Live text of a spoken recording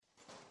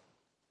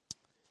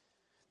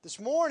This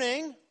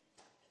morning,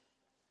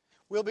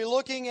 we'll be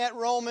looking at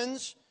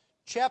Romans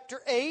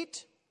chapter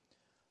 8,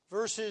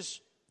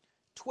 verses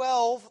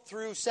 12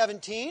 through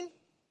 17.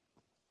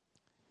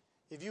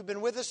 If you've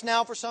been with us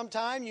now for some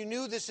time, you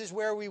knew this is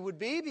where we would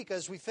be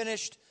because we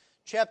finished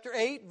chapter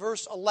 8,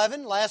 verse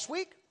 11 last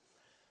week.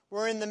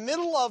 We're in the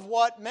middle of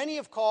what many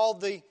have called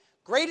the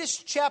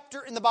greatest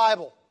chapter in the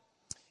Bible.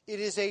 It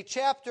is a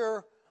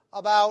chapter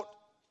about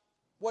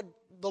what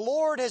the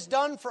Lord has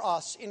done for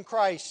us in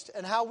Christ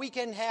and how we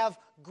can have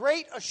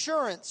great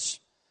assurance.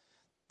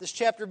 This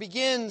chapter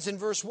begins in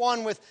verse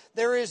 1 with,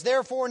 "There is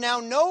therefore now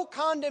no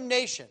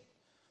condemnation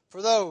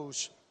for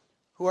those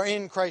who are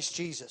in Christ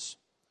Jesus."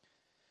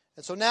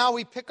 And so now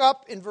we pick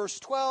up in verse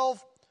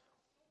 12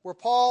 where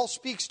Paul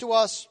speaks to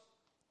us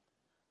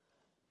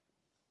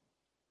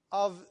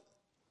of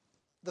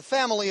the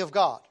family of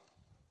God.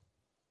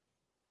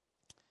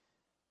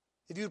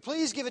 If you would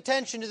please give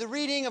attention to the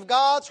reading of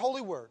God's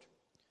holy word.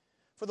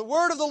 For the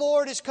word of the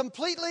Lord is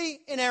completely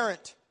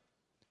inerrant.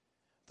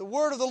 The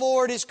word of the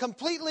Lord is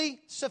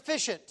completely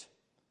sufficient.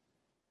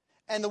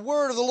 And the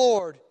word of the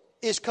Lord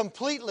is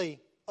completely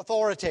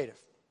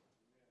authoritative.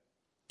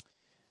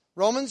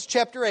 Romans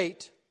chapter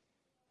 8,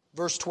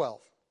 verse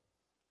 12.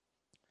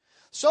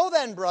 So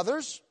then,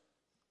 brothers,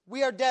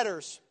 we are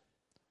debtors,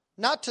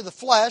 not to the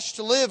flesh,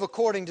 to live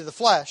according to the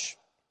flesh.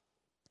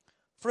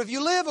 For if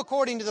you live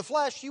according to the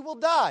flesh, you will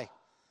die.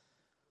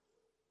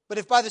 But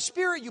if by the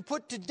Spirit you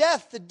put to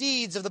death the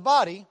deeds of the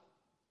body,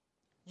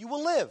 you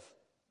will live.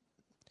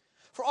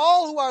 For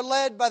all who are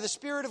led by the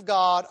Spirit of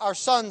God are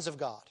sons of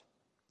God.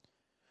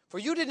 For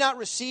you did not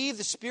receive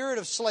the spirit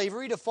of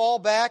slavery to fall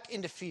back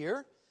into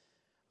fear,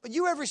 but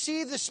you have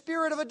received the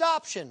spirit of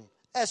adoption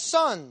as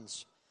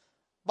sons,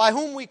 by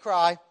whom we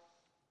cry,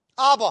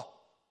 Abba,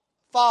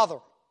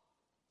 Father.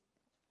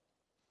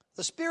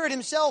 The Spirit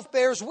Himself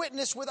bears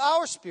witness with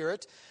our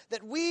spirit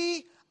that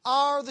we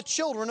are the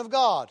children of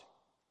God.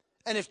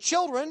 And if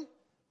children,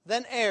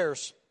 then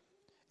heirs.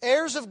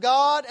 Heirs of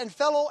God and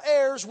fellow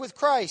heirs with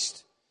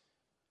Christ,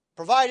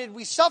 provided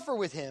we suffer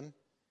with Him,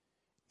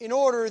 in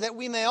order that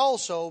we may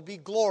also be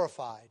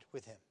glorified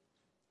with Him.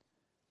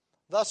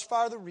 Thus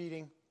far the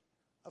reading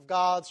of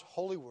God's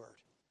holy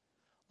word.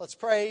 Let's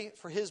pray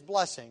for His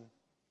blessing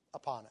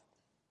upon it.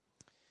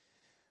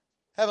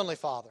 Heavenly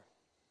Father,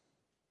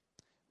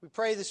 we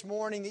pray this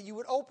morning that you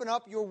would open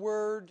up your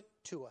word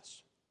to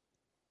us.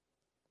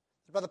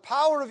 That by the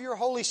power of your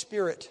Holy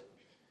Spirit,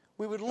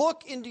 we would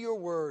look into your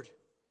word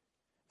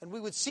and we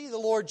would see the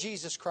Lord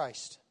Jesus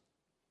Christ.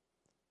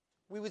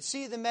 We would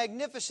see the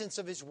magnificence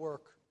of His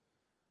work.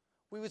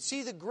 We would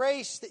see the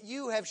grace that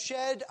you have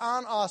shed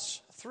on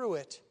us through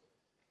it.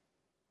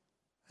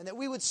 And that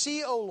we would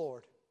see, O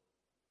Lord,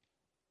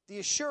 the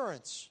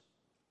assurance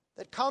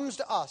that comes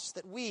to us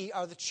that we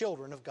are the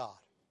children of God.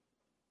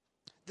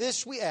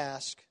 This we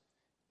ask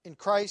in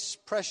Christ's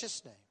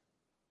precious name.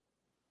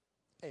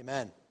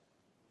 Amen.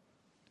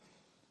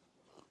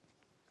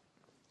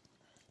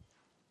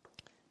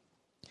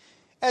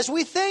 As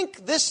we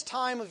think this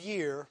time of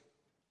year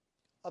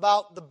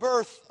about the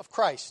birth of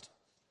Christ,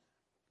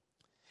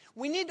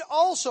 we need to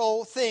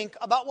also think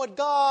about what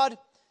God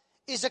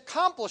is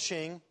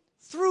accomplishing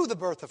through the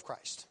birth of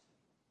Christ.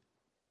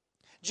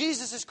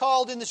 Jesus is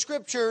called in the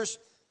Scriptures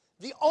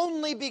the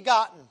only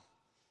begotten,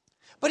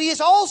 but He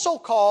is also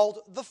called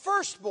the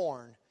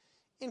firstborn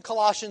in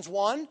Colossians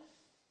 1,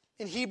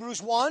 in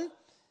Hebrews 1,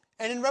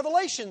 and in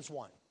Revelations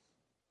 1.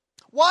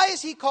 Why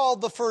is He called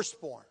the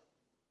firstborn?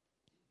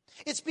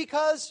 It's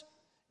because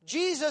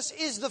Jesus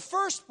is the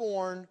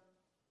firstborn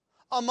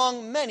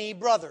among many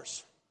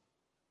brothers.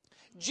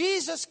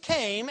 Jesus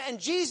came and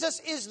Jesus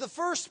is the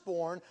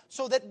firstborn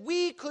so that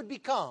we could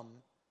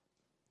become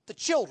the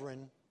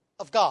children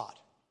of God.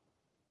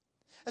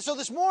 And so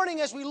this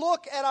morning as we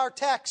look at our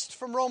text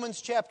from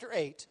Romans chapter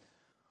 8,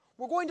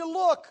 we're going to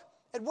look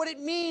at what it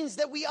means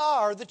that we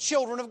are the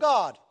children of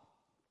God.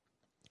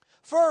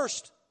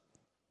 First,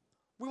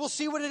 we will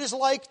see what it is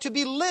like to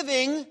be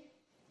living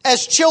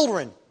as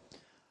children.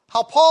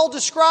 How Paul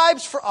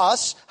describes for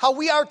us how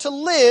we are to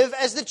live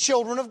as the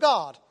children of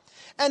God.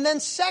 And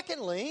then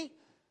secondly,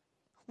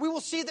 we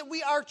will see that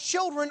we are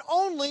children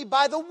only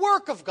by the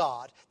work of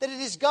God. That it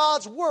is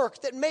God's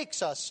work that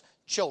makes us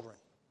children.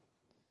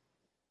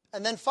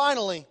 And then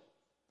finally,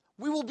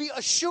 we will be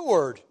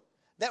assured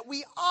that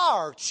we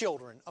are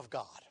children of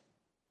God.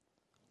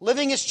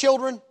 Living as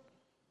children,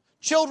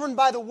 children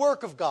by the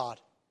work of God,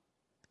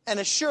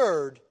 and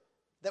assured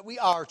that we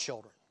are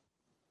children.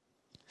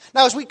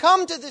 Now, as we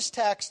come to this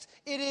text,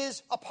 it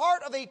is a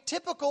part of a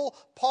typical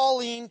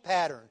Pauline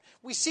pattern.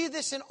 We see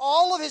this in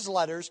all of his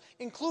letters,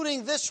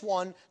 including this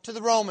one to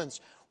the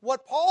Romans.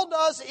 What Paul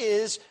does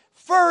is,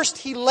 first,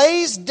 he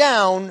lays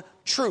down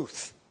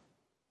truth.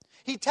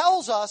 He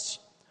tells us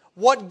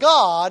what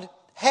God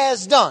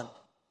has done.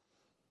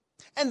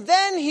 And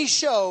then he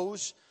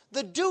shows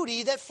the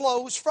duty that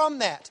flows from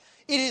that.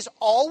 It is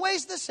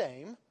always the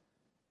same.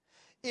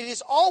 It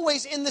is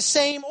always in the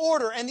same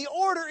order, and the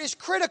order is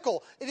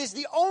critical. It is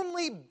the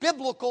only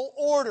biblical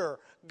order.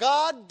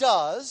 God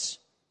does,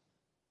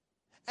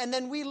 and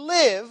then we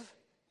live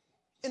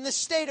in the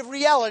state of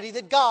reality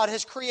that God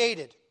has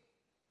created.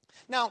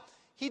 Now,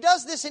 he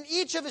does this in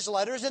each of his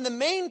letters, and the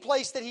main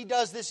place that he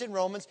does this in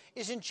Romans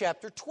is in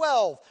chapter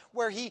 12,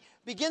 where he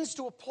begins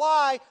to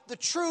apply the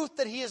truth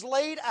that he has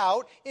laid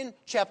out in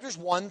chapters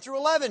 1 through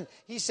 11.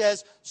 He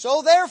says,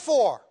 "So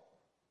therefore,"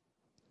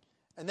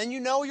 and then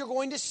you know you're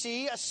going to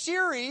see a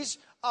series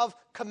of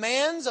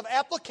commands, of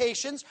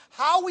applications,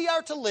 how we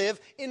are to live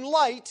in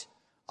light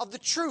of the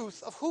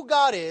truth of who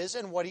God is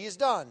and what he has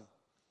done.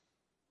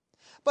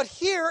 But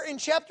here in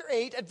chapter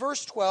 8 at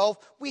verse 12,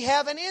 we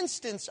have an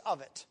instance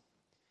of it.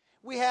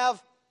 We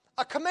have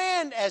a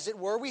command, as it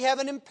were. We have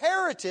an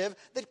imperative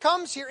that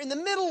comes here in the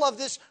middle of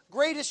this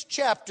greatest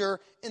chapter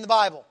in the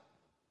Bible.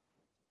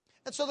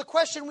 And so the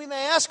question we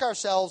may ask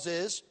ourselves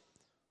is,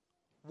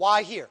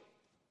 why here?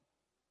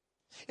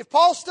 If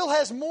Paul still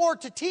has more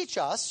to teach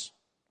us,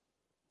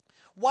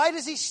 why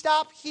does he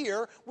stop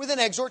here with an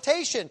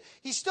exhortation?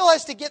 He still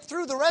has to get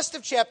through the rest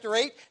of chapter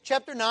 8,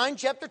 chapter 9,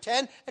 chapter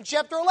 10, and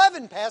chapter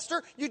 11,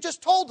 Pastor. You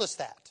just told us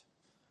that.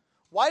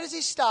 Why does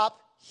he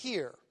stop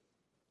here?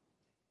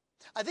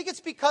 I think it's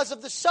because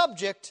of the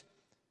subject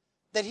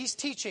that he's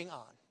teaching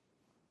on.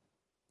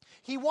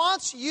 He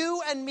wants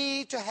you and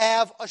me to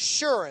have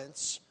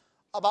assurance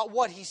about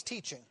what he's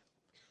teaching.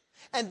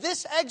 And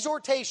this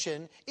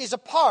exhortation is a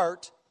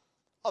part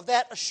of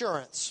that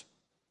assurance.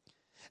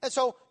 And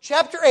so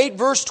chapter 8,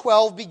 verse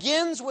 12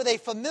 begins with a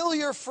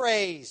familiar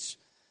phrase.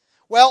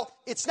 Well,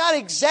 it's not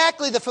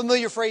exactly the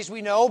familiar phrase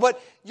we know,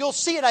 but you'll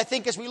see it, I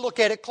think, as we look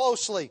at it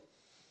closely.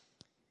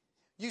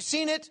 You've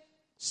seen it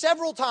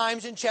several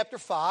times in chapter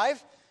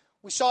 5.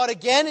 We saw it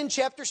again in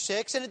chapter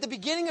 6. And at the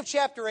beginning of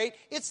chapter 8,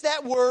 it's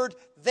that word,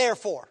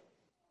 therefore.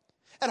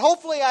 And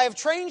hopefully I have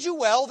trained you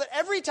well that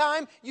every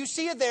time you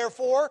see a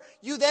therefore,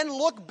 you then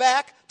look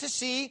back to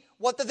see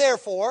what the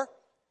therefore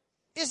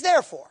is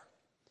there for.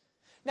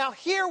 Now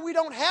here we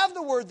don't have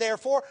the word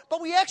therefore,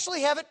 but we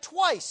actually have it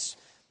twice.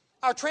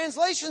 Our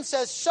translation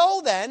says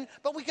so then,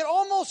 but we could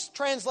almost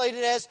translate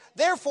it as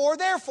therefore,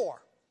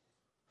 therefore.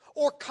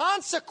 Or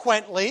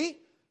consequently,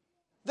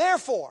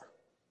 therefore.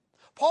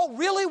 Paul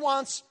really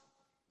wants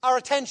our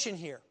attention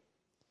here.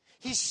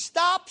 He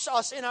stops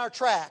us in our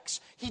tracks.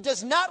 He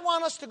does not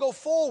want us to go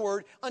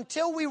forward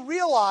until we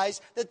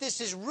realize that this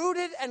is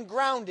rooted and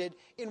grounded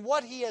in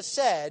what he has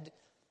said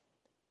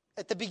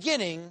at the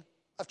beginning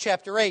of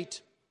chapter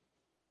 8.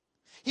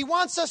 He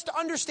wants us to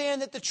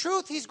understand that the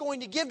truth he's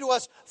going to give to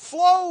us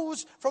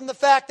flows from the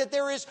fact that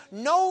there is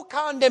no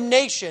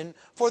condemnation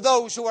for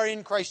those who are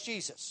in Christ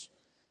Jesus.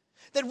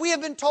 That we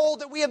have been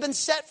told that we have been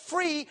set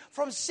free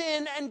from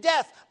sin and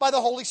death by the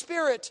Holy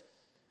Spirit.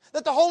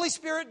 That the Holy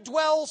Spirit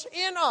dwells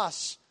in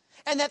us.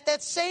 And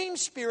that same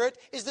Spirit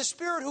is the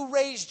Spirit who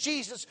raised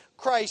Jesus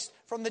Christ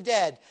from the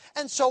dead.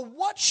 And so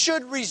what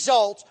should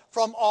result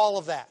from all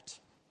of that?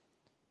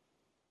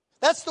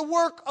 That's the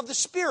work of the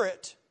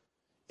Spirit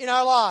in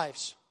our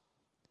lives.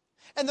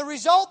 And the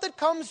result that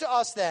comes to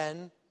us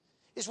then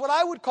is what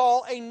I would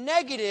call a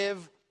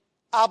negative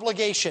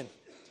obligation.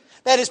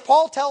 That is,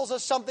 Paul tells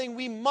us something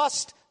we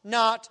must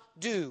not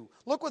do.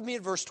 Look with me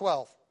at verse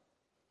 12.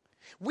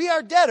 We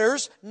are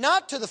debtors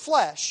not to the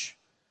flesh,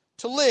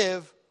 to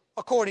live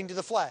according to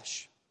the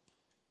flesh.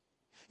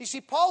 You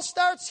see, Paul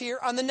starts here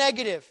on the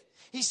negative.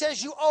 He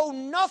says you owe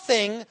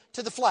nothing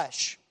to the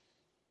flesh.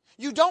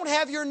 You don't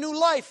have your new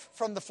life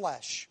from the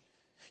flesh.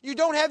 You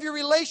don't have your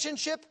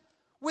relationship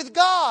with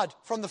God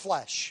from the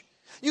flesh.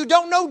 You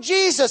don't know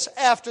Jesus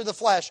after the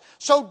flesh.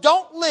 So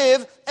don't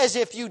live as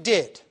if you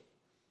did.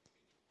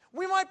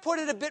 We might put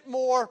it a bit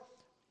more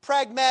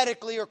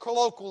pragmatically or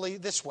colloquially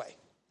this way.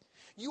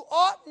 You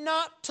ought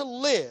not to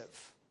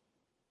live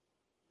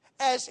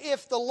as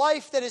if the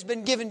life that has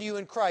been given to you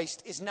in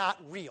Christ is not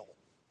real.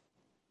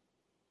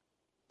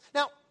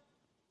 Now,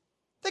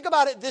 think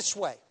about it this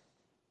way.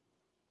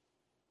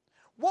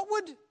 What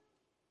would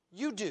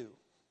you do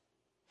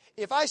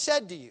if I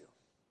said to you,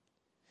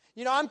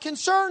 I'm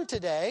concerned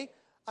today,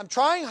 I'm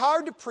trying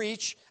hard to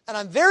preach, and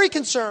I'm very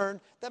concerned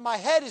that my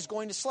head is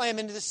going to slam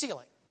into the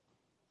ceiling.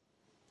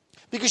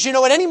 Because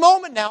at any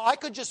moment now, I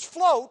could just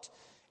float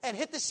and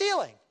hit the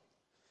ceiling.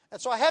 And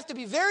so I have to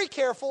be very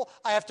careful.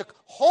 I have to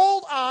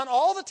hold on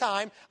all the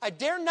time. I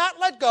dare not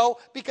let go,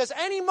 because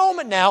any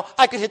moment now,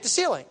 I could hit the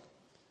ceiling.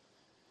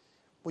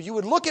 Well, you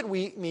would look at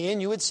me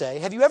and you would say,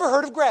 have you ever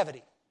heard of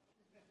gravity?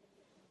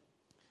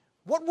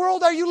 What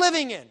world are you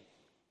living in?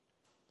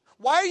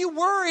 Why are you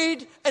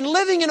worried and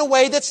living in a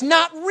way that's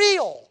not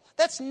real?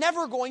 That's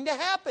never going to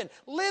happen.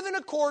 Live in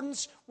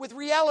accordance with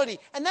reality.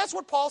 And that's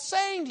what Paul's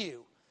saying to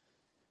you.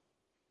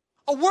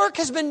 A work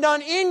has been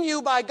done in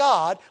you by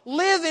God.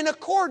 Live in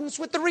accordance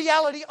with the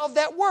reality of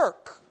that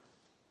work.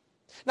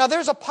 Now,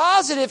 there's a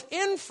positive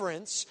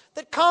inference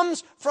that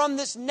comes from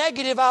this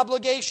negative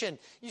obligation.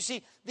 You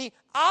see, the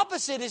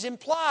opposite is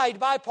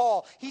implied by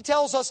Paul. He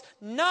tells us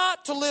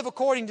not to live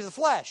according to the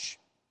flesh.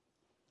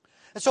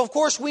 And so, of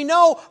course, we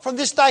know from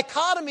this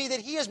dichotomy that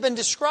he has been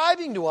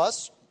describing to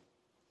us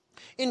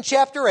in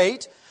chapter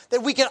 8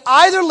 that we can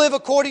either live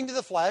according to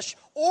the flesh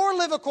or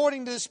live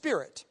according to the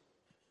Spirit.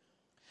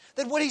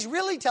 that what he's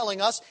really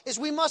telling us is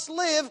we must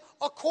live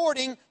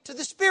according to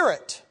the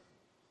Spirit.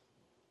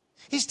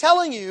 He's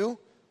telling you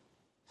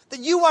that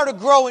you are to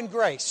grow in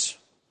grace,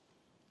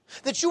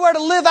 that you are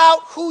to live out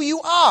who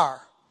you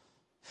are,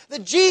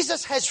 that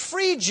Jesus has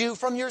freed you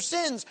from your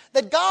sins,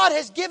 that God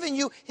has given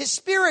you His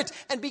Spirit,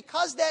 and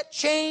because that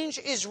change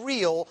is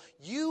real,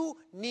 you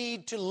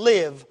need to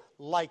live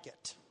like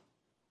it.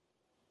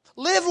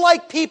 Live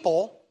like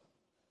people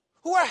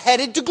who are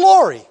headed to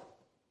glory.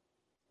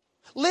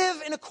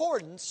 Live in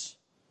accordance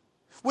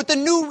with the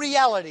new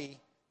reality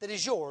that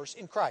is yours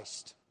in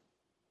Christ.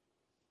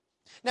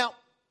 Now,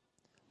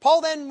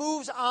 Paul then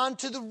moves on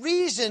to the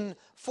reason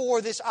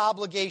for this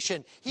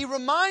obligation. He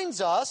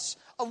reminds us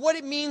of what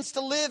it means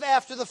to live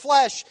after the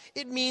flesh.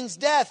 It means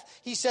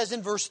death. He says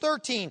in verse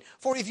 13,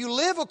 "For if you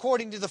live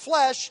according to the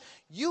flesh,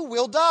 you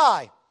will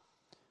die.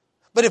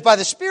 But if by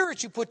the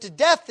Spirit you put to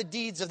death the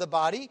deeds of the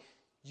body,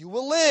 you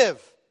will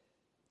live."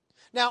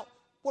 Now,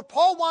 what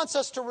Paul wants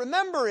us to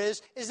remember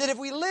is that if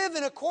we live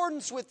in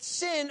accordance with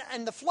sin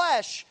and the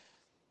flesh,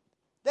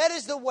 that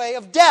is the way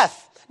of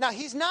death. Now,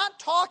 he's not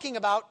talking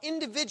about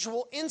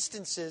individual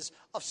instances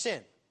of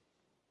sin.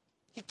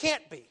 He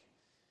can't be.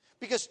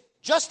 Because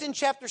just in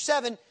chapter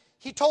 7,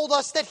 he told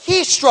us that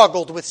he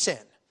struggled with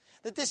sin.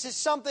 That this is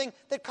something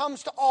that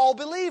comes to all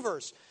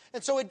believers.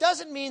 And so it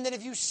doesn't mean that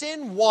if you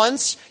sin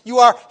once, you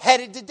are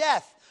headed to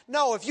death.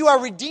 No, if you are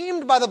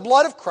redeemed by the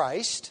blood of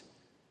Christ,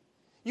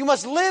 you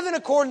must live in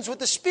accordance with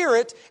the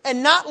Spirit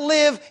and not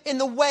live in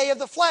the way of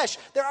the flesh.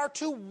 There are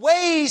two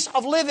ways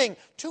of living,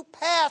 two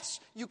paths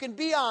you can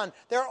be on.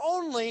 There are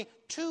only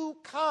two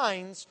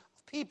kinds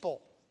of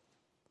people.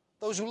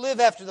 Those who live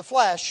after the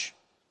flesh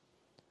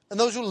and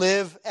those who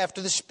live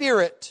after the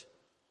Spirit.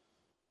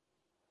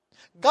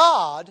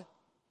 God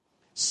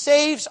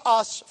saves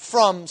us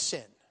from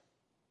sin.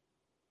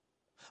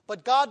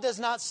 But God does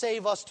not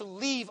save us to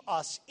leave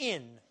us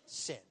in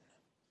sin.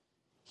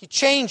 He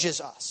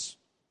changes us.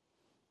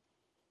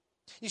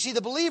 You see,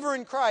 the believer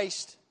in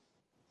Christ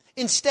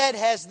instead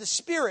has the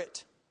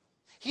Spirit.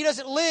 He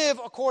doesn't live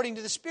according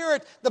to the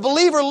Spirit. The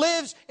believer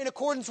lives in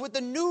accordance with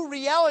the new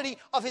reality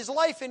of his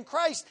life in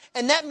Christ.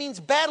 And that means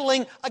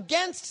battling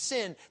against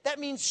sin. That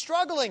means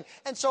struggling.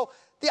 And so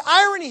the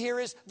irony here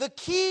is the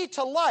key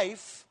to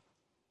life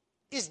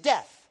is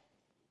death.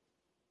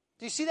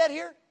 Do you see that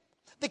here?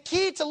 The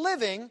key to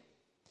living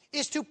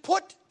is to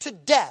put to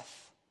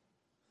death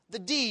the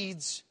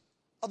deeds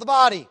of the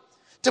body.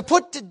 To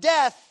put to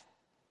death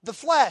the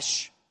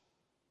flesh.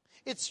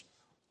 It's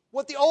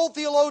what the old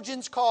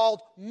theologians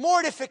called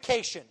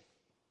mortification.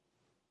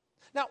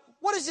 Now,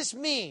 what does this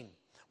mean?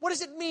 What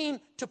does it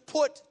mean to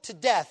put to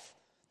death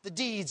the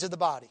deeds of the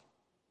body?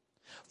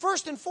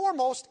 First and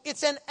foremost,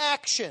 it's an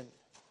action.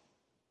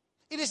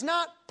 It is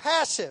not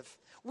passive.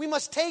 We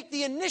must take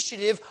the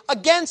initiative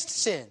against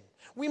sin.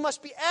 We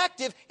must be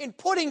active in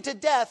putting to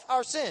death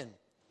our sin.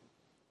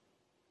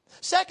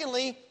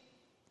 Secondly,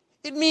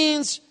 it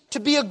means to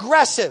be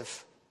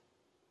aggressive.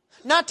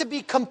 Not to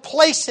be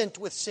complacent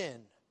with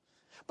sin,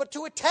 but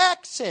to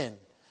attack sin.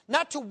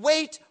 Not to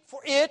wait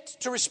for it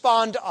to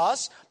respond to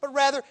us, but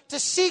rather to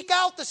seek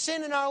out the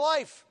sin in our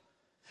life.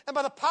 And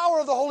by the power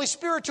of the Holy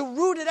Spirit to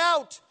root it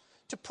out,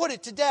 to put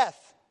it to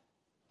death.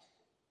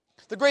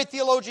 The great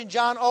theologian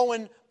John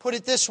Owen put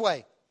it this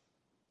way: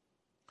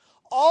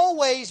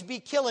 always be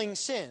killing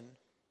sin,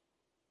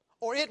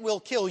 or it will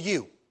kill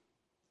you.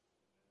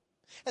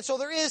 And so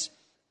there is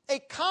a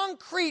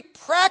concrete,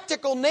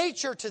 practical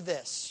nature to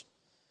this.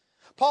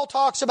 Paul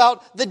talks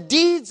about the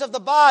deeds of the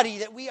body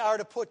that we are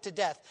to put to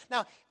death.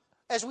 Now,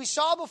 as we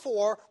saw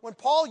before, when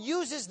Paul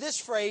uses this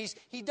phrase,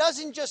 he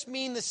doesn't just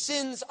mean the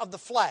sins of the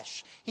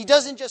flesh. He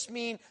doesn't just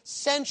mean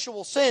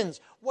sensual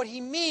sins. What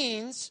he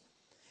means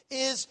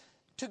is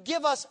to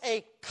give us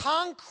a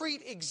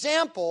concrete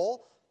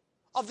example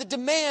of the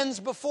demands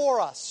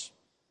before us.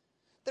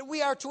 That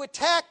we are to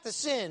attack the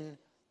sin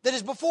that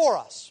is before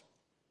us.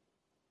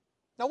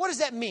 Now, what does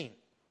that mean?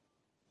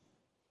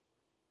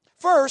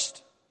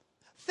 First,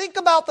 think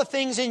about the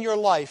things in your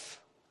life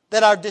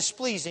that are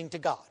displeasing to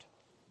God.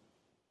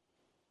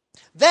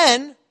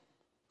 Then,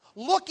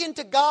 look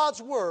into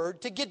God's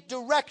Word to get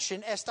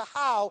direction as to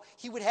how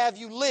He would have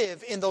you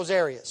live in those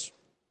areas.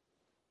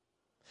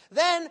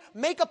 Then,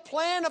 make a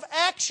plan of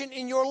action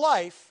in your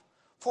life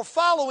for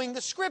following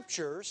the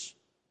Scriptures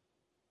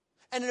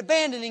and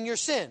abandoning your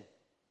sin.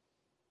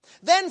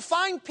 Then,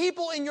 find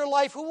people in your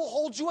life who will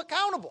hold you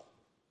accountable.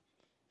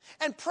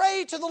 And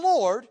pray to the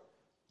Lord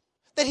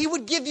that He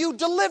would give you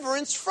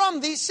deliverance from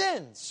these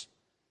sins.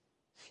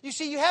 You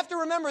see, you have to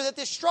remember that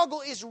this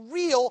struggle is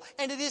real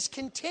and it is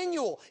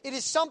continual. It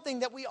is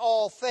something that we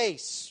all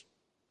face.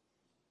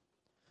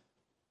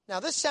 Now,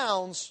 this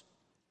sounds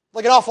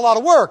like an awful lot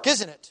of work,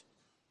 isn't it?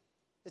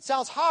 It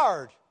sounds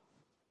hard.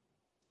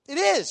 It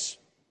is.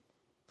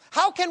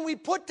 How can we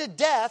put to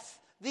death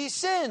these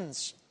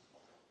sins?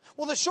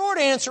 Well, the short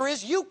answer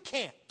is you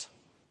can't.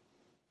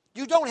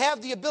 You don't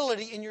have the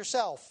ability in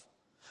yourself.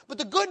 But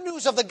the good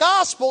news of the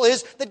gospel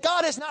is that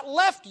God has not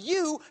left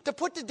you to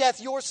put to death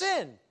your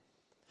sin.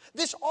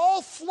 This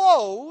all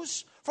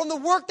flows from the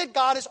work that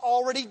God has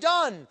already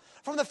done,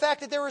 from the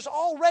fact that there is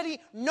already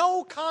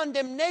no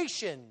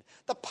condemnation.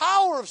 The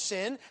power of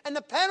sin and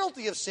the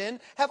penalty of sin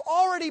have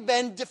already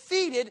been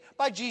defeated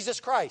by Jesus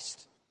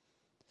Christ.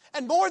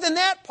 And more than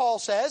that, Paul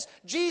says,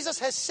 Jesus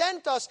has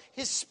sent us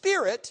His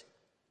Spirit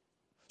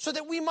so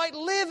that we might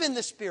live in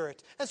the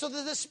Spirit, and so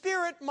that the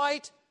Spirit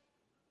might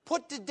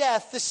put to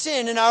death the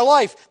sin in our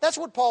life. That's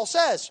what Paul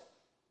says.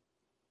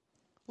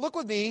 Look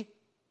with me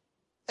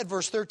at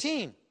verse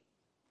 13.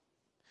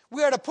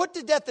 We are to put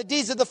to death the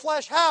deeds of the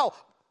flesh. How?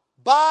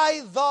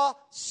 By the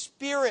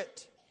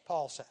Spirit,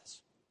 Paul says.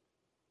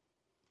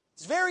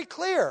 It's very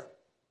clear.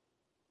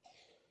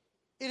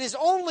 It is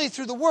only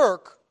through the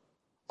work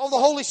of the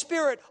Holy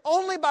Spirit,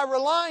 only by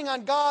relying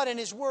on God and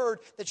His Word,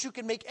 that you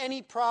can make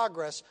any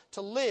progress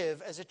to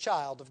live as a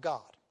child of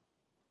God.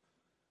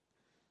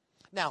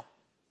 Now,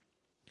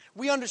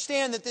 we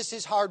understand that this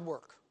is hard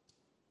work.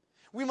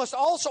 We must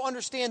also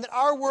understand that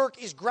our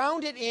work is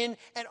grounded in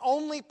and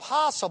only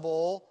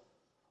possible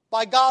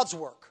by God's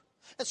work.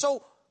 And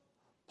so,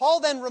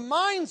 Paul then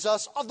reminds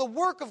us of the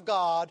work of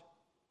God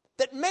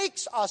that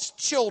makes us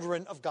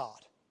children of God.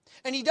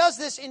 And he does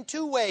this in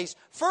two ways.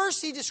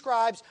 First, he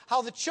describes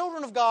how the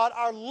children of God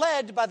are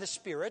led by the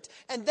Spirit.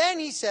 And then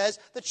he says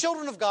the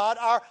children of God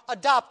are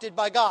adopted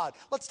by God.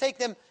 Let's take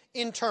them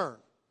in turn.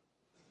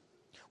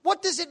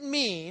 What does it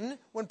mean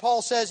when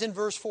Paul says in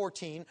verse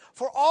 14,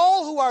 "For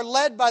all who are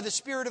led by the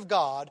Spirit of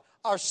God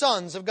are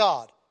sons of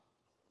God"?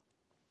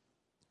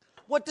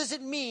 What does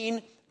it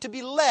mean to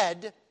be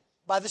led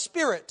by the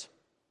Spirit?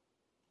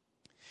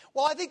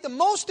 Well, I think the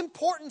most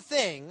important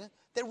thing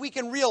that we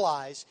can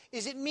realize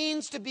is it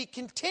means to be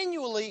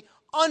continually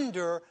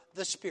under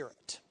the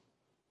Spirit.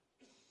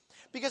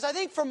 Because I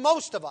think for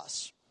most of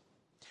us,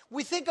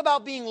 we think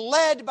about being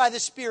led by the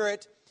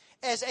Spirit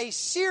as a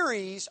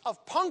series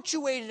of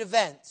punctuated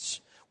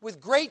events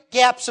with great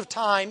gaps of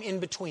time in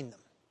between them.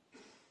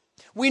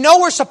 We know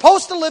we're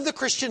supposed to live the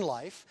Christian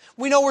life.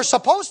 We know we're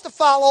supposed to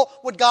follow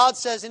what God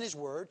says in His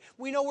Word.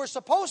 We know we're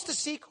supposed to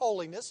seek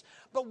holiness.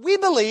 But we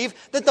believe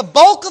that the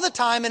bulk of the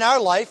time in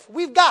our life,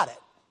 we've got it.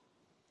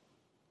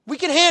 We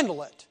can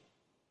handle it.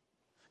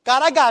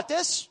 God, I got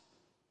this.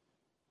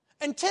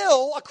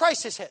 Until a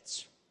crisis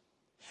hits.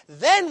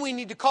 Then we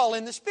need to call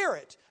in the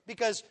Spirit,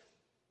 because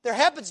there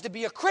happens to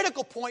be a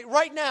critical point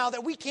right now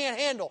that we can't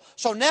handle.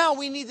 So now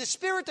we need the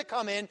Spirit to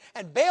come in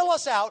and bail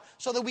us out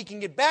so that we can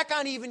get back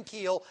on even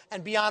keel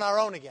and be on our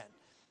own again.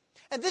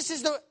 And this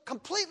is the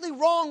completely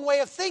wrong way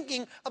of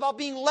thinking about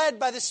being led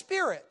by the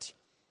Spirit.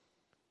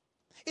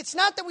 It's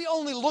not that we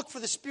only look for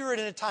the Spirit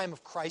in a time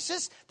of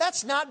crisis.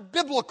 That's not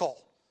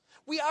biblical.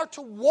 We are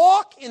to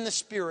walk in the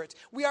Spirit.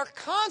 We are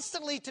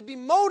constantly to be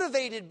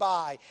motivated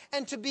by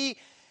and to be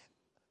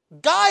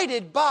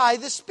guided by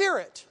the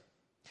Spirit.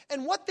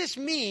 And what this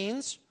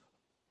means,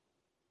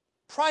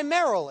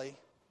 primarily,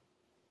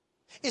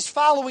 is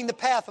following the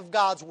path of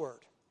God's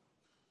Word.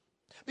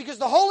 Because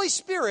the Holy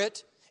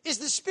Spirit is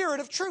the Spirit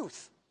of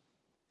truth.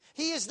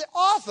 He is the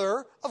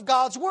author of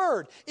God's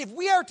Word. If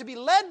we are to be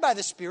led by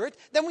the Spirit,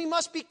 then we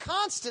must be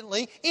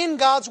constantly in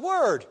God's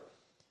Word.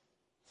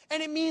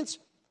 And it means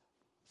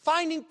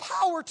finding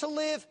power to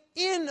live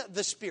in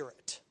the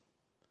Spirit.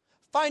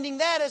 Finding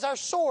that as our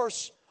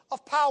source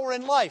of power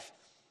and life.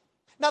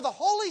 Now, the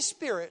Holy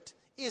Spirit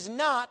is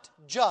not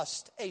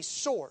just a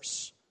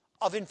source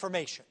of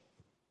information.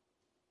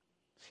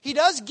 He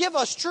does give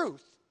us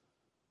truth,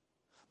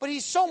 but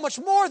He's so much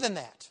more than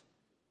that.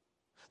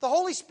 The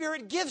Holy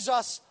Spirit gives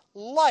us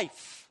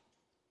life.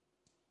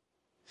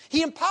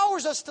 He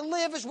empowers us to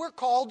live as we're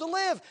called to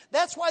live.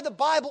 That's why the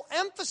Bible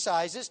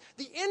emphasizes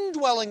the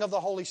indwelling of the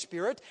Holy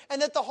Spirit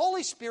and that the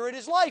Holy Spirit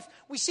is life.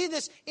 We see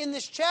this in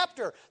this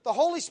chapter. The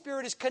Holy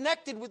Spirit is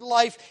connected with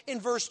life in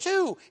verse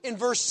 2, in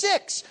verse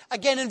 6,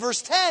 again in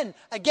verse 10,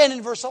 again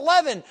in verse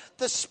 11.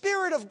 The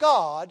Spirit of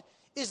God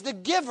is the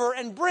giver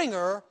and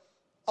bringer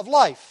of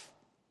life.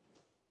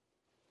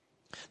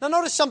 Now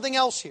notice something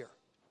else here.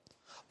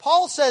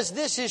 Paul says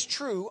this is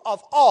true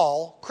of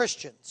all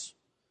Christians.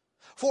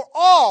 For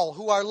all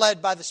who are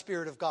led by the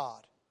Spirit of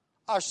God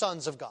are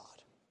sons of God.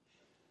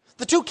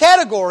 The two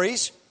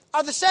categories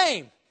are the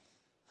same.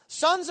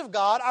 Sons of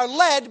God are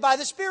led by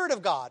the Spirit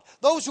of God.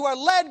 Those who are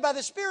led by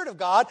the Spirit of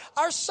God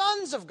are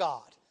sons of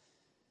God.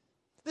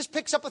 This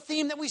picks up a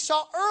theme that we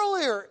saw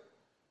earlier,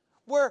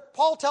 where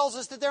Paul tells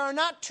us that there are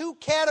not two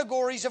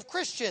categories of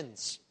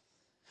Christians.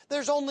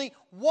 There's only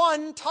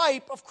one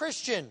type of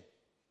Christian.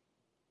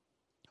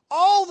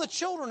 All the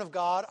children of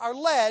God are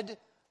led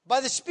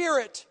by the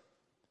Spirit.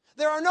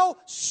 There are no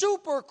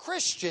super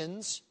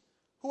Christians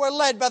who are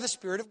led by the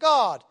Spirit of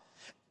God.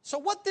 So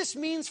what this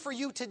means for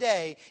you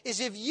today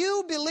is if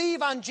you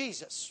believe on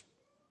Jesus,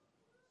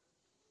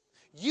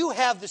 you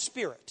have the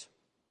Spirit.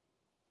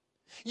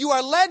 You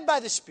are led by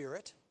the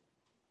Spirit,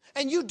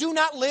 and you do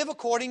not live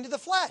according to the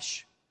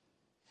flesh.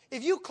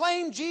 If you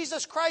claim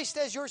Jesus Christ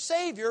as your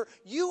Savior,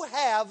 you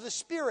have the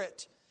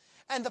Spirit.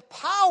 And the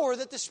power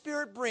that the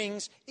Spirit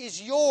brings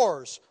is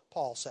yours,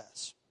 Paul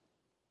says.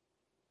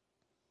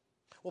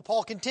 Well,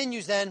 Paul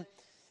continues then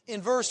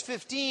in verse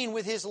 15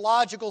 with his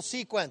logical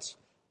sequence.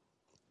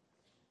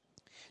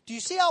 Do you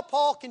see how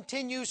Paul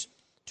continues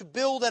to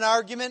build an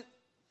argument?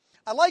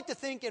 I like to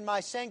think in my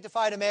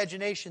sanctified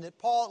imagination that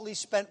Paul at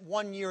least spent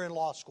 1 year in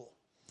law school,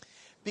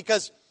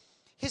 because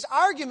his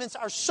arguments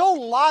are so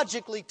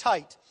logically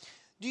tight.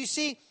 Do you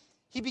see?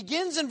 He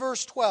begins in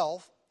verse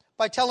 12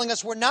 by telling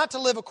us we're not to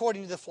live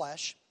according to the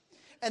flesh.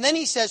 And then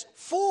he says,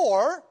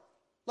 for,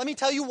 let me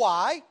tell you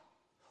why.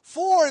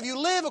 For if you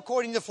live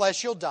according to the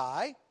flesh, you'll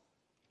die.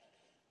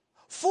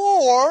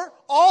 For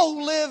all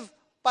who live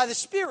by the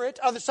Spirit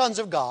are the sons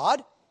of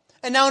God.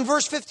 And now in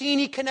verse 15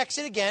 he connects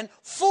it again.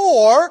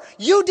 For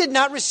you did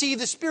not receive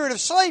the spirit of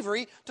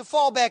slavery to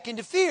fall back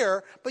into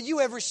fear, but you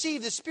have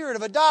received the spirit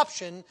of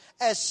adoption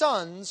as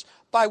sons,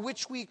 by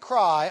which we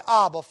cry,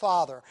 Abba,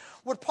 Father.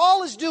 What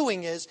Paul is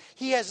doing is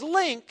he has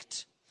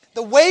linked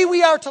the way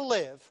we are to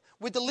live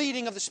with the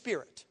leading of the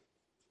Spirit.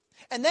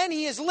 And then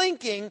he is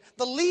linking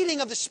the leading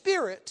of the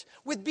Spirit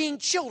with being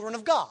children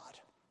of God.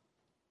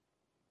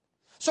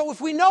 So if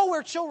we know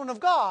we're children of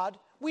God,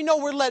 we know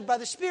we're led by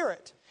the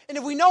Spirit. And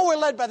if we know we're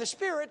led by the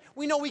Spirit,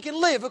 we know we can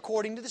live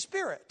according to the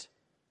Spirit.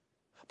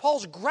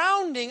 Paul's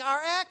grounding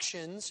our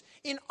actions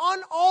in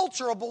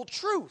unalterable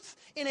truth,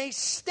 in a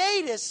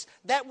status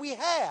that we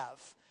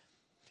have.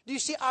 Do you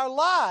see, our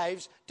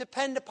lives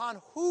depend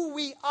upon who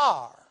we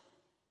are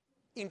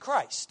in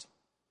Christ.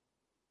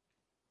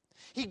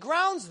 He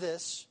grounds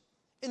this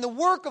in the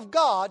work of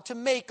God to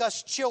make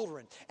us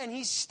children. And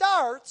he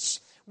starts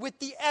with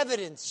the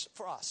evidence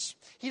for us.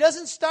 He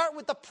doesn't start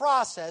with the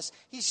process.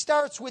 He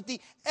starts with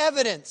the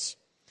evidence.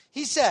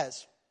 He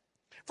says,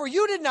 for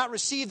you did not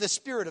receive the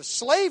spirit of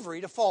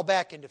slavery to fall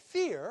back into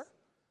fear,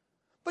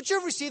 but you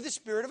have received the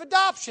spirit of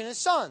adoption as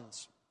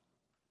sons.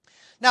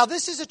 Now,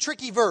 this is a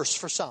tricky verse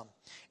for some.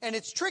 And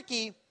it's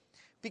tricky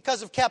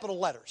because of capital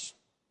letters.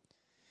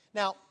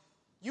 Now,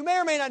 you may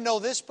or may not know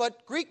this,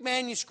 but Greek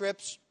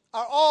manuscripts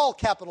are all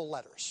capital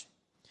letters.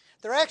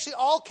 They're actually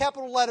all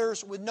capital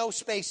letters with no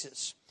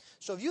spaces.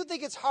 So if you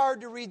think it's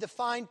hard to read the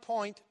fine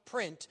point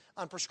print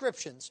on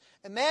prescriptions,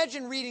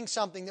 imagine reading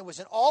something that was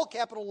in all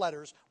capital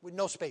letters with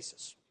no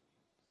spaces.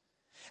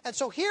 And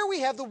so here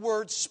we have the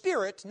word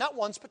Spirit, not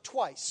once but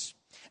twice.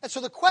 And so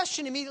the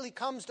question immediately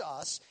comes to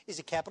us, is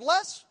it capital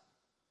S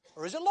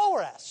or is it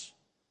lower S?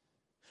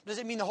 Does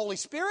it mean the Holy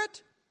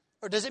Spirit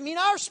or does it mean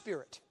our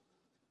spirit?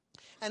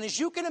 And as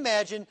you can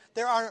imagine,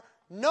 there are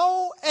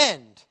no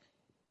end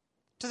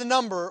to the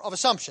number of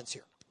assumptions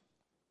here.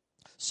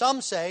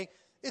 Some say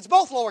it's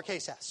both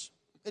lowercase s.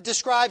 It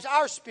describes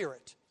our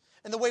spirit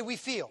and the way we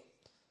feel.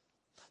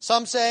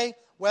 Some say,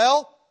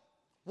 well,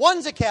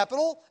 one's a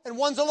capital and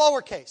one's a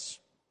lowercase.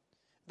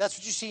 That's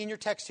what you see in your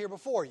text here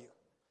before you.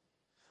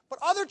 But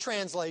other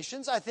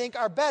translations, I think,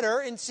 are better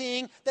in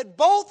seeing that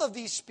both of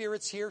these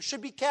spirits here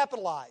should be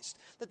capitalized,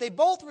 that they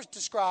both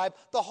describe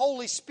the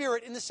Holy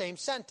Spirit in the same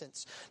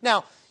sentence.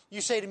 Now, you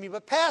say to me,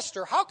 but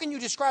Pastor, how can you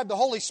describe the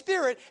Holy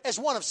Spirit as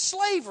one of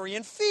slavery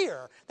and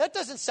fear? That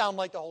doesn't sound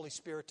like the Holy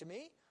Spirit to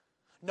me.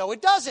 No,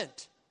 it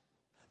doesn't.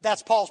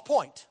 That's Paul's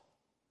point.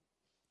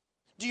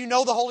 Do you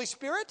know the Holy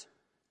Spirit?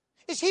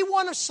 Is he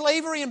one of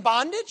slavery and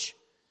bondage?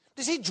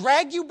 Does he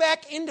drag you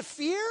back into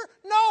fear?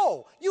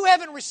 No, you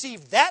haven't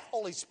received that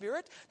Holy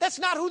Spirit. That's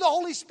not who the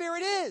Holy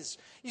Spirit is.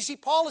 You see,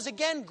 Paul is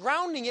again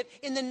grounding it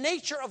in the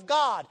nature of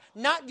God,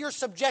 not your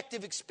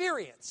subjective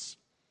experience.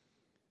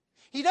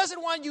 He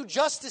doesn't want you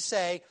just to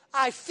say,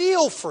 I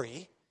feel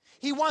free.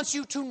 He wants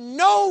you to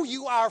know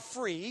you are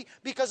free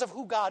because of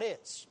who God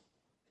is.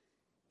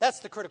 That's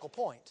the critical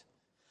point.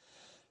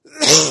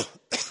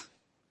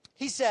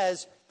 He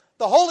says,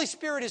 the Holy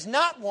Spirit is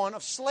not one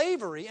of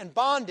slavery and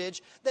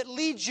bondage that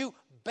leads you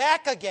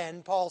back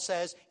again, Paul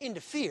says,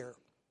 into fear.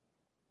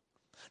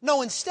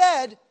 No,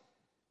 instead,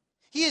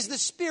 he is the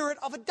spirit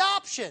of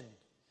adoption.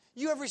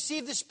 You have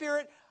received the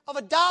spirit of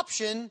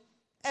adoption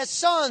as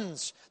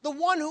sons, the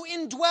one who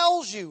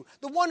indwells you,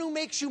 the one who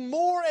makes you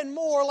more and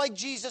more like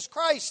Jesus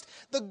Christ.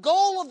 The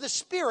goal of the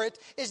Spirit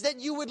is that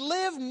you would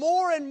live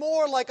more and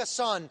more like a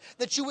son,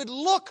 that you would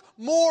look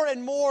more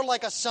and more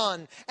like a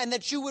son, and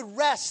that you would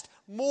rest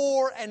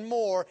more and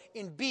more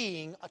in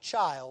being a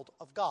child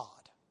of God.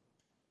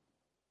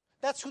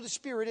 That's who the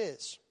Spirit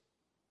is.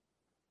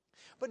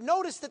 But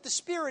notice that the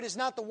Spirit is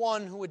not the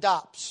one who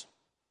adopts.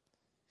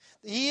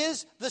 He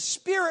is the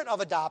spirit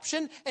of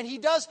adoption, and he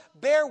does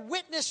bear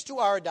witness to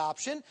our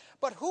adoption,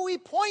 but who he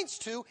points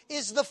to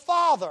is the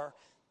Father.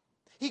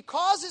 He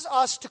causes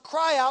us to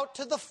cry out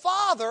to the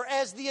Father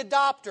as the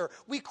adopter.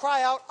 We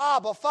cry out,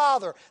 Abba,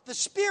 Father. The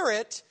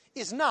Spirit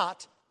is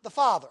not the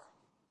Father.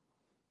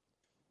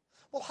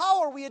 Well,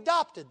 how are we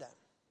adopted then?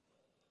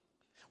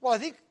 Well, I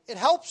think it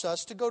helps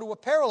us to go to a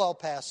parallel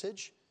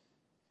passage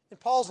in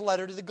Paul's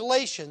letter to the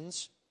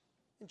Galatians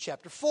in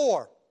chapter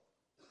 4.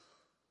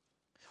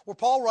 Where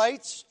Paul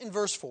writes in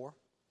verse 4,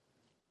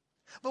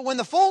 but when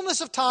the fullness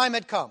of time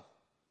had come,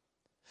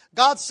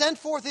 God sent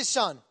forth his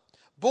Son,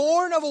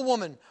 born of a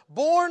woman,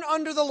 born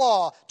under the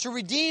law, to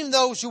redeem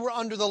those who were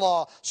under the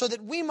law, so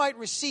that we might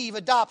receive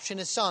adoption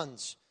as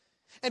sons.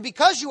 And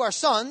because you are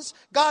sons,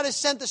 God has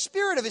sent the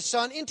Spirit of his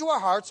Son into our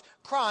hearts,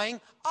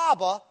 crying,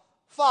 Abba,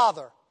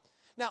 Father.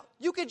 Now,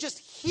 you could just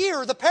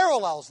hear the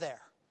parallels there,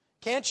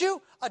 can't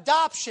you?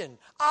 Adoption,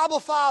 Abba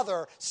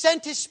Father,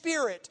 sent His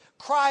Spirit,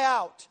 cry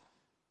out.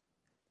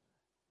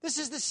 This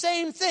is the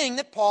same thing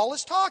that Paul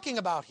is talking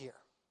about here.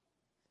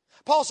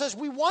 Paul says,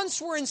 we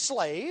once were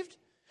enslaved,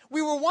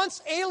 we were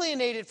once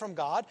alienated from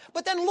God,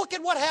 but then look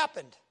at what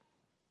happened.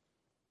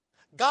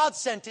 God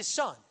sent His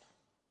Son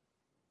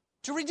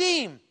to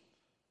redeem.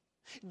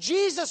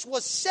 Jesus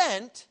was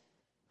sent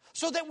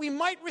so that we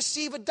might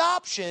receive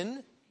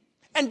adoption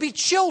and be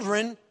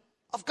children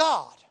of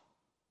God.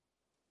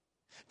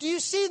 Do you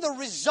see the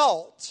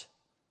result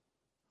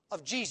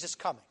of Jesus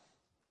coming?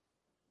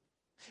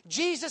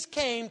 Jesus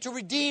came to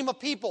redeem a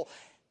people.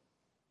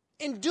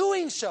 In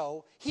doing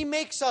so, He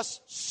makes us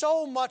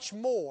so much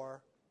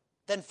more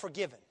than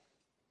forgiven.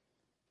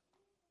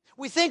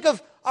 We think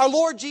of our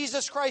Lord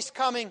Jesus Christ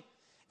coming,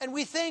 and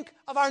we think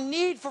of our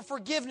need for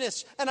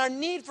forgiveness and our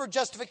need for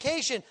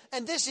justification,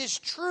 and this is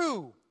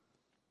true.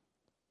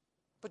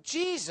 But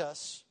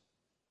Jesus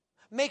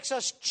makes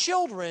us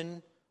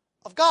children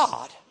of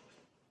God.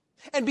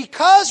 And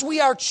because we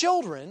are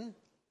children,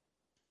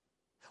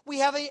 we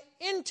have an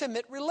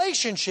intimate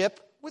relationship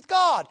with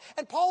God.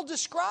 And Paul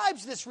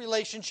describes this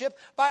relationship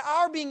by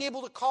our being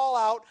able to call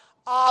out,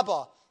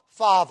 Abba,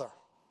 Father.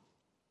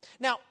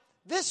 Now,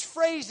 this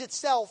phrase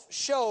itself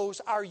shows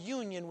our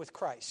union with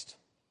Christ.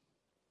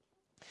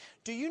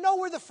 Do you know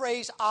where the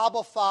phrase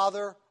Abba,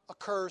 Father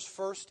occurs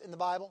first in the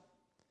Bible?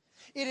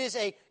 It is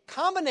a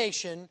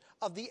combination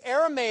of the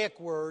Aramaic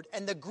word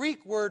and the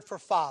Greek word for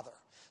father.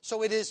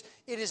 So it is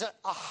a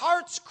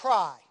heart's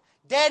cry,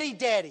 Daddy,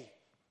 Daddy.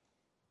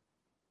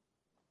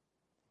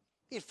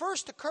 It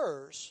first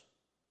occurs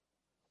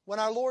when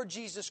our Lord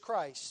Jesus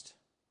Christ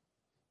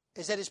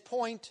is at His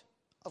point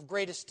of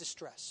greatest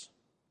distress.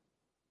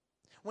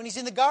 When He's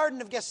in the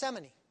Garden of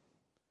Gethsemane.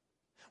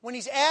 When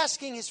He's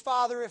asking His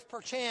Father if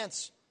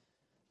perchance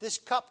this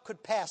cup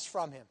could pass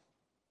from Him.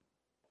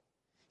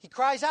 He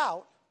cries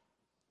out,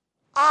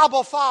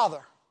 Abba,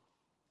 Father.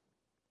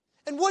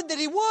 And would that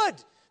He would,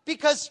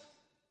 because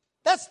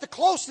that's the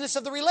closeness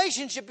of the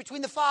relationship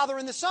between the Father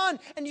and the Son.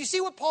 And you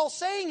see what Paul's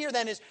saying here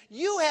then is,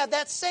 you have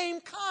that same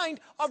kind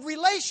of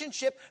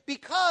relationship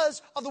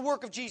because of the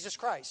work of Jesus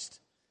Christ.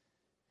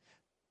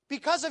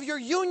 Because of your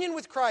union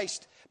with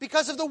Christ,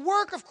 because of the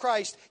work of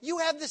Christ, you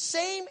have the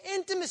same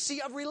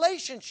intimacy of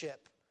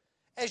relationship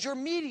as your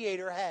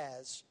mediator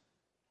has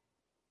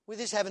with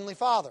His Heavenly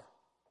Father.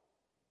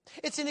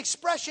 It's an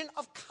expression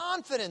of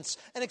confidence,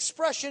 an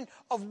expression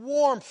of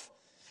warmth.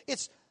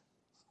 It's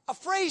a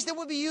phrase that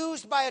would be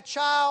used by a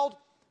child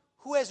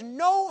who has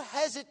no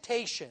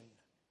hesitation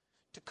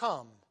to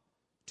come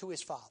to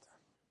his father.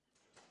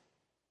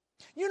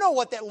 You know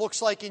what that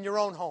looks like in your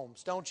own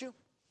homes, don't you?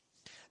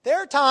 There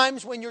are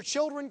times when your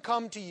children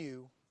come to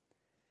you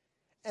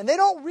and they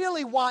don't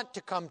really want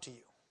to come to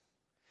you.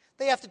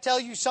 They have to tell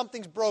you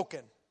something's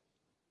broken,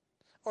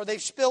 or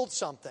they've spilled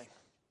something.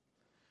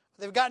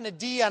 They've gotten a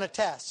D on a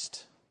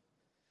test.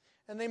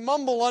 And they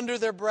mumble under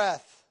their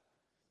breath,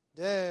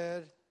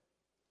 Dad,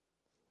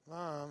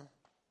 Mom.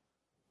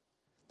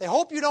 They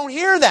hope you don't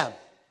hear them.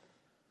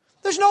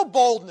 There's no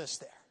boldness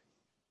there.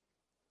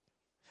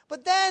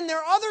 But then there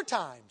are other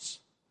times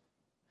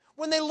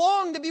when they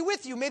long to be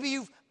with you. Maybe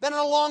you've been on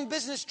a long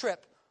business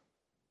trip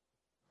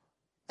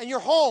and you're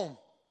home.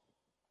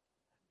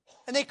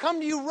 And they come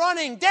to you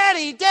running,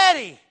 Daddy,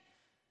 Daddy.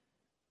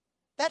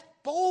 That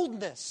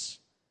boldness,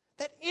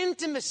 that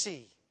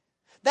intimacy,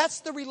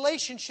 that's the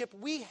relationship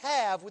we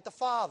have with the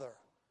Father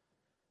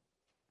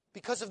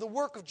because of the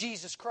work of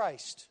Jesus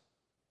Christ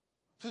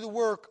through the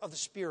work of the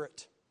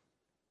Spirit.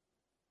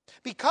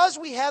 Because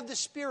we have the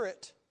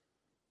Spirit,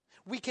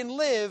 we can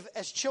live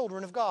as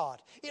children of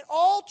God. It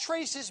all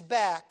traces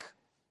back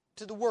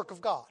to the work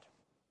of God.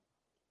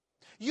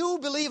 You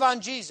believe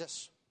on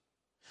Jesus.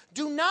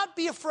 Do not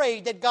be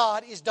afraid that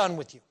God is done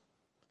with you,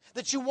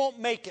 that you won't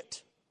make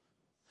it,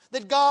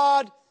 that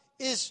God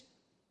is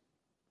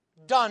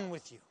done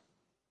with you.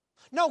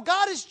 No,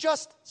 God is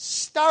just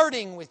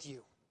starting with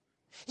you.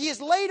 He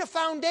has laid a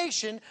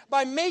foundation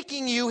by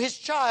making you His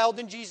child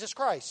in Jesus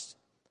Christ.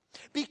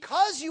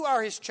 Because you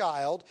are His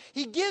child,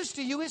 He gives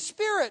to you His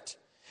Spirit.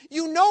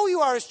 You know you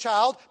are His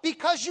child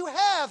because you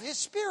have His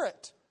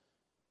Spirit.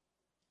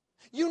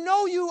 You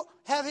know you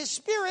have His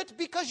Spirit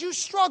because you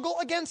struggle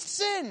against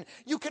sin.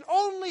 You can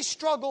only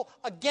struggle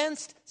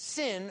against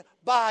sin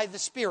by the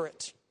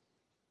Spirit.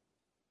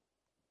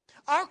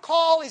 Our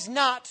call is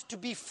not to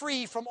be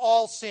free from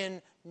all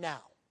sin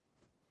now.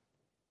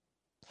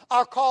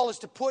 Our call is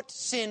to put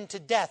sin to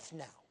death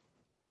now.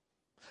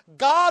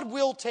 God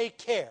will take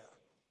care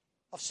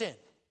of sin.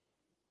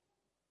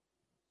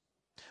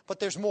 But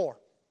there's more.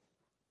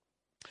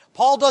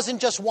 Paul doesn't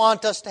just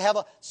want us to have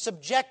a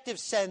subjective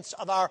sense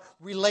of our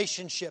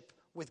relationship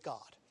with God.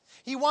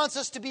 He wants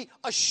us to be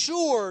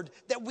assured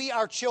that we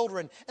are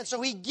children. And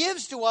so he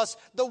gives to us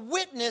the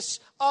witness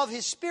of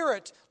His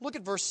Spirit. Look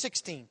at verse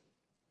 16.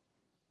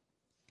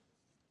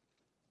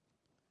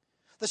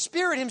 The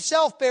Spirit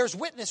Himself bears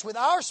witness with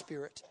our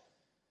spirit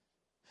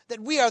that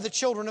we are the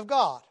children of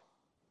God.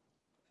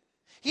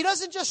 He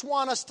doesn't just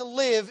want us to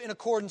live in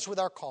accordance with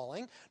our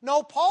calling.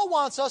 No, Paul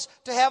wants us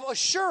to have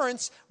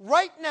assurance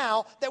right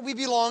now that we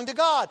belong to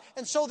God.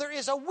 And so there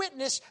is a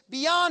witness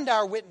beyond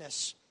our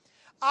witness.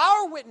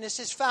 Our witness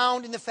is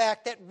found in the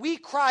fact that we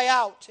cry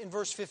out in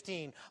verse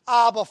 15,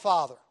 Abba,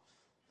 Father.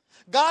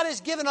 God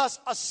has given us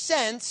a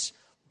sense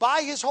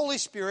by His Holy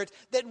Spirit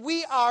that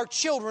we are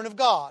children of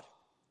God.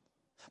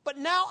 But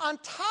now on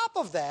top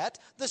of that,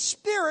 the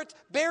Spirit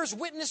bears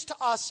witness to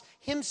us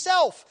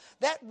Himself.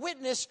 That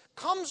witness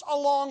comes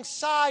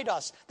alongside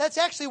us. That's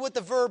actually what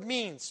the verb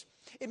means.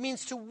 It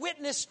means to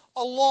witness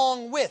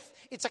along with.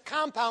 It's a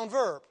compound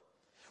verb.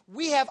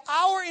 We have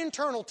our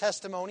internal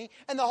testimony,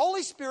 and the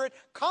Holy Spirit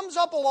comes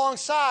up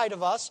alongside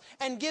of us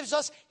and gives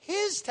us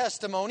His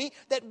testimony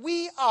that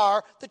we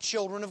are the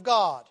children of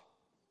God.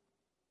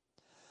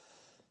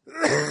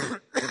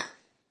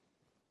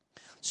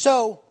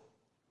 So,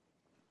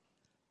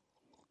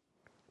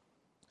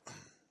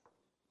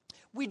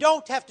 we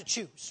don't have to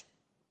choose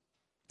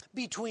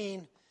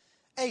between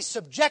a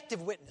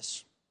subjective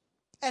witness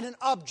and an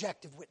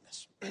objective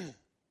witness.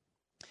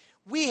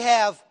 We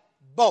have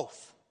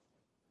both.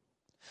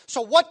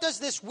 So what does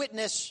this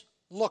witness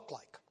look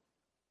like?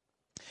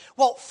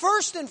 Well,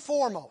 first and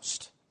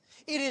foremost,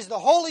 it is the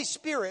Holy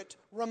Spirit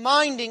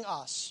reminding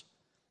us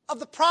of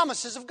the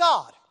promises of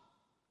God.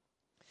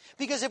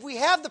 Because if we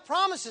have the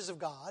promises of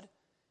God,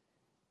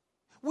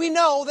 we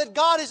know that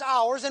God is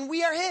ours and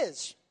we are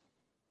His.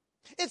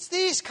 It's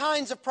these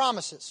kinds of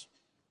promises.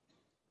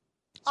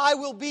 I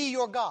will be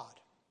your God.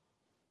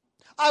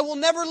 I will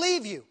never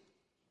leave you,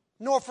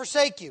 nor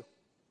forsake you.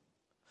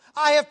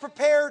 I have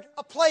prepared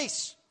a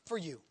place for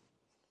you.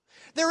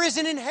 There is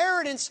an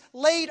inheritance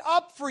laid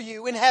up for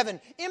you in heaven,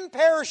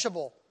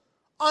 imperishable,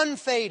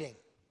 unfading.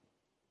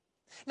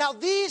 Now,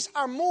 these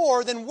are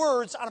more than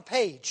words on a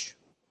page.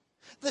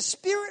 The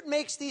Spirit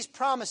makes these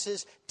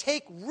promises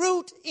take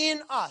root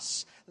in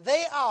us.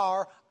 They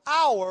are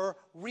our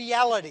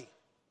reality.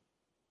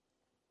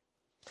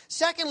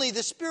 Secondly,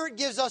 the Spirit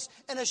gives us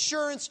an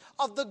assurance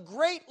of the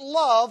great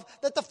love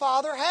that the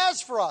Father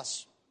has for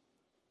us.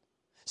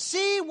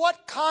 See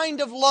what kind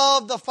of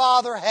love the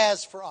Father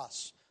has for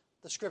us,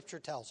 the Scripture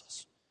tells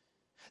us.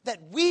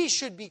 That we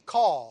should be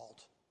called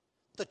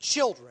the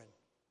children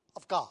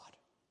of God.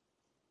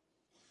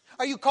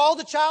 Are you called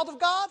a child of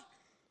God?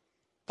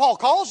 Paul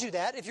calls you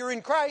that if you're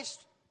in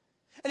Christ.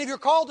 And if you're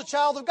called a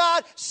child of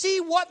God, see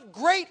what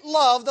great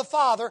love the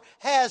Father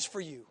has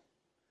for you.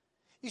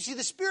 You see,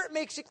 the Spirit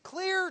makes it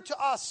clear to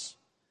us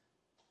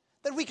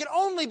that we can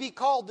only be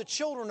called the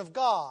children of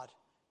God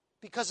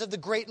because of the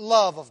great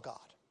love of God.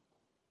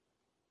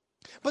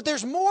 But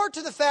there's more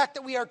to the fact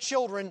that we are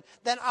children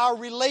than our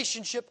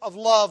relationship of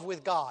love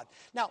with God.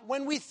 Now,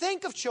 when we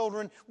think of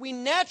children, we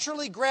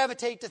naturally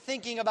gravitate to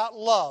thinking about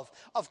love,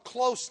 of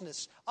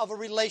closeness, of a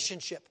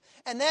relationship.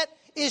 And that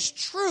is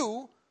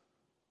true,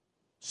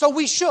 so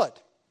we should.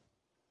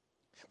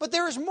 But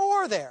there is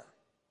more there.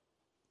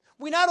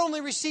 We not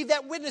only receive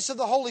that witness of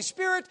the Holy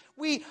Spirit,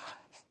 we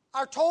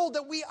are told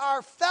that we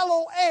are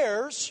fellow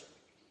heirs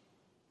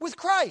with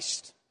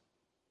Christ.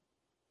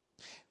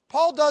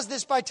 Paul does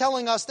this by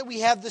telling us that we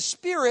have the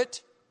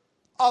spirit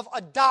of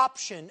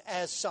adoption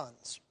as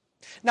sons.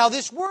 Now,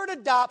 this word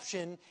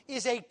adoption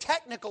is a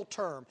technical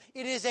term.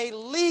 It is a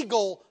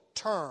legal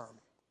term.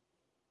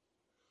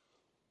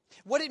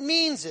 What it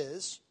means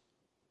is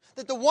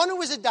that the one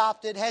who is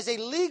adopted has a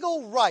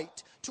legal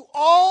right to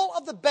all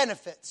of the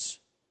benefits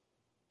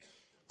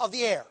of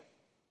the heir.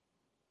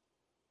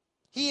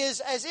 He is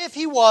as if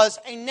he was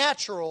a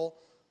natural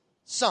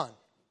son.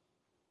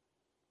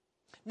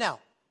 Now,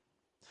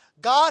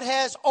 God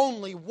has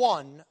only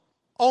one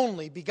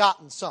only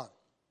begotten Son.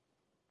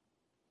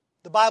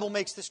 The Bible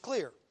makes this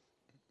clear.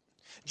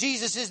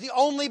 Jesus is the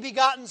only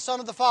begotten Son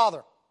of the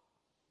Father,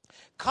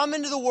 come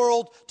into the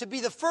world to be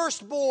the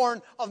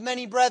firstborn of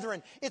many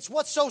brethren. It's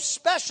what's so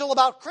special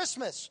about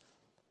Christmas.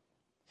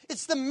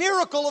 It's the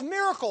miracle of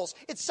miracles.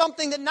 It's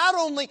something that not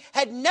only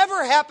had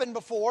never happened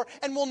before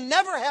and will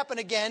never happen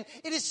again,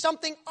 it is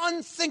something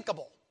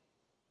unthinkable.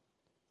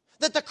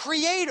 That the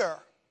Creator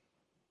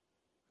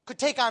could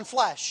take on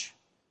flesh.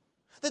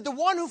 That the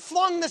one who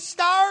flung the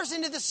stars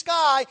into the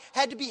sky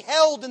had to be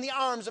held in the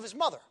arms of his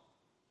mother.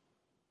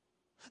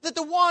 That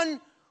the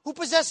one who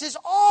possesses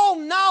all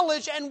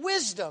knowledge and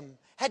wisdom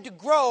had to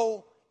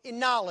grow in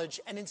knowledge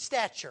and in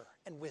stature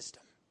and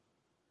wisdom.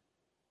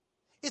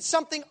 It's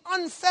something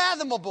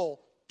unfathomable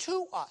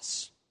to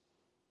us.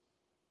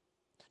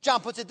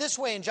 John puts it this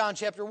way in John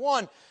chapter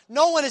 1.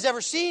 No one has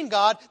ever seen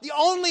God. The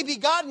only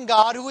begotten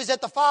God who is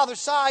at the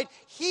Father's side,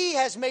 He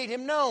has made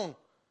Him known.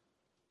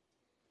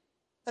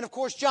 And of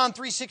course, John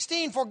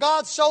 3:16, for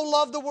God so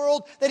loved the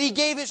world that He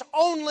gave His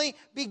only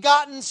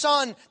begotten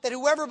Son, that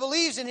whoever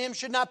believes in Him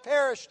should not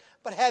perish,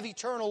 but have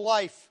eternal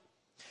life.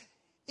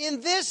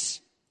 In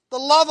this, the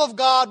love of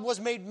God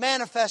was made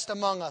manifest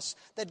among us,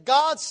 that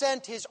God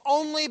sent His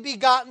only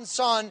begotten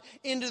Son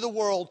into the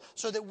world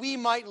so that we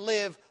might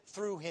live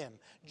through Him.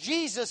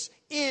 Jesus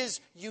is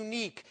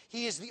unique.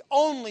 He is the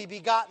only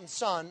begotten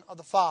Son of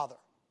the Father.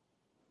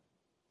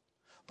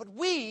 But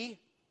we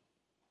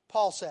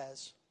Paul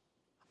says,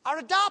 are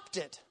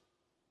adopted.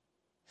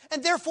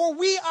 And therefore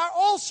we are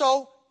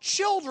also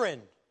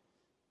children.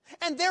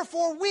 And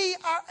therefore we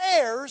are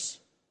heirs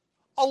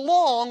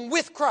along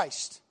with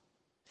Christ.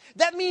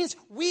 That means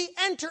we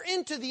enter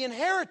into the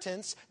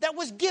inheritance that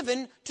was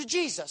given to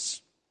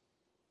Jesus.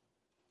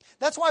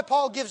 That's why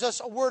Paul gives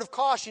us a word of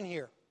caution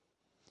here.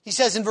 He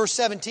says in verse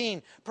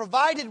 17,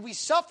 provided we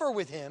suffer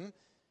with him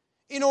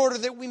in order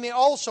that we may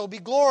also be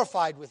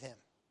glorified with him.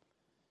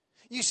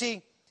 You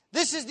see,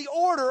 this is the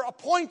order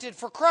appointed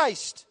for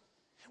Christ.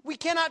 We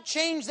cannot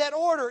change that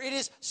order. It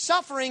is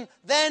suffering,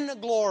 then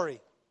glory.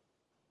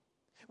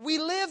 We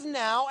live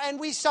now and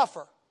we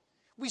suffer.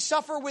 We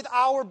suffer with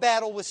our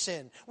battle with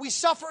sin. We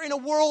suffer in a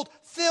world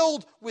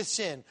filled with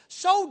sin.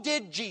 So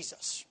did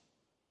Jesus.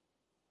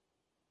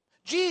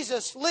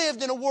 Jesus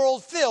lived in a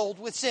world filled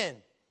with sin.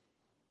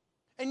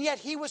 And yet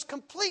he was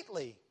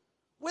completely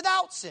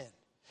without sin.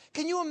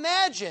 Can you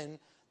imagine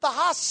the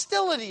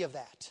hostility of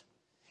that?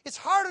 It's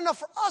hard enough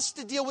for us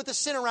to deal with the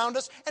sin around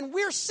us, and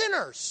we're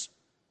sinners.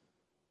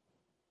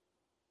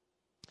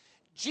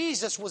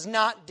 Jesus was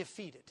not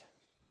defeated.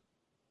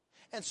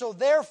 And so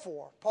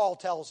therefore, Paul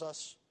tells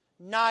us,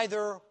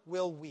 neither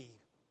will we.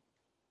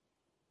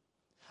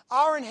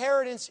 Our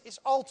inheritance is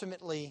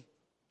ultimately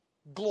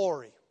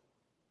glory.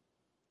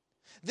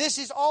 This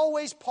is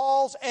always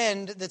Paul's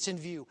end that's in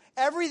view.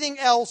 Everything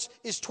else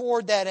is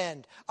toward that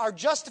end. Our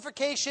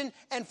justification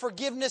and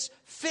forgiveness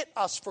fit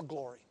us for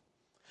glory.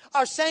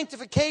 Our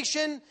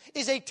sanctification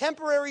is a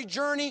temporary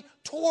journey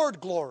toward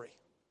glory.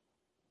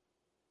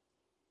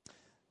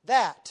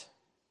 That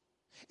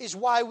is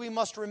why we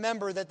must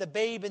remember that the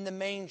babe in the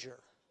manger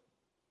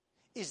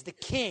is the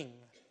King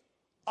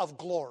of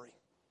glory.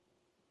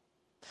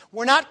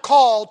 We're not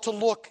called to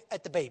look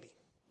at the baby.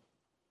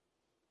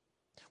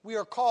 We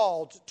are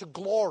called to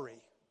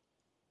glory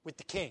with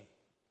the King.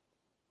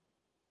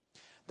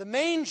 The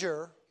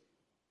manger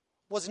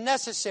was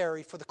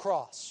necessary for the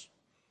cross.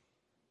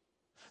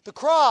 The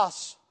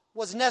cross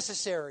was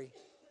necessary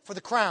for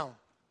the crown.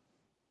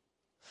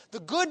 The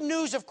good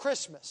news of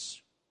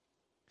Christmas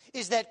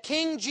is that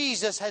King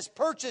Jesus has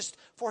purchased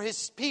for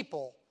his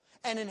people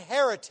an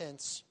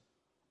inheritance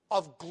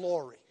of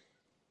glory.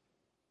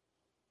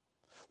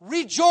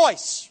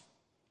 Rejoice,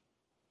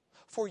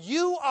 for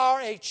you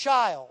are a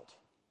child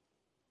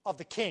of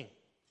the King.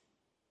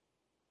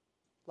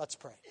 Let's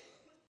pray.